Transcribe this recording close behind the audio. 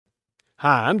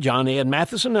Hi, I'm John Ed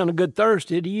Matheson, and a good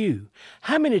Thursday to you.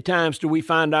 How many times do we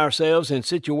find ourselves in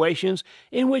situations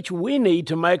in which we need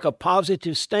to make a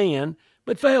positive stand,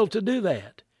 but fail to do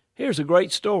that? Here's a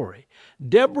great story.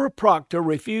 Deborah Proctor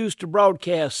refused to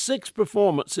broadcast 6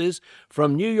 performances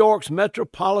from New York's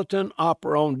Metropolitan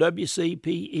Opera on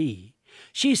WCPE.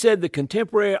 She said the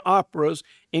contemporary operas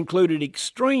included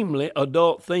extremely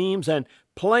adult themes and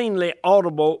plainly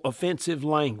audible offensive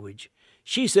language.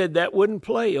 She said that wouldn't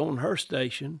play on her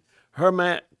station.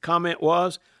 Her comment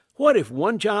was, "What if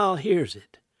one child hears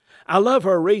it?" I love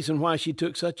her reason why she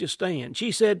took such a stand.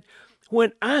 She said,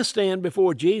 "When I stand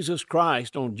before Jesus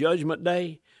Christ on Judgment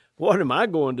Day, what am I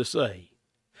going to say?"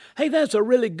 Hey, that's a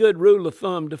really good rule of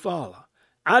thumb to follow.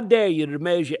 I dare you to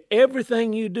measure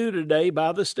everything you do today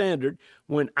by the standard,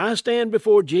 when I stand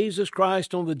before Jesus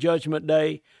Christ on the Judgment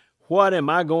Day, what am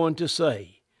I going to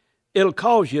say? It'll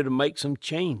cause you to make some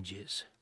changes.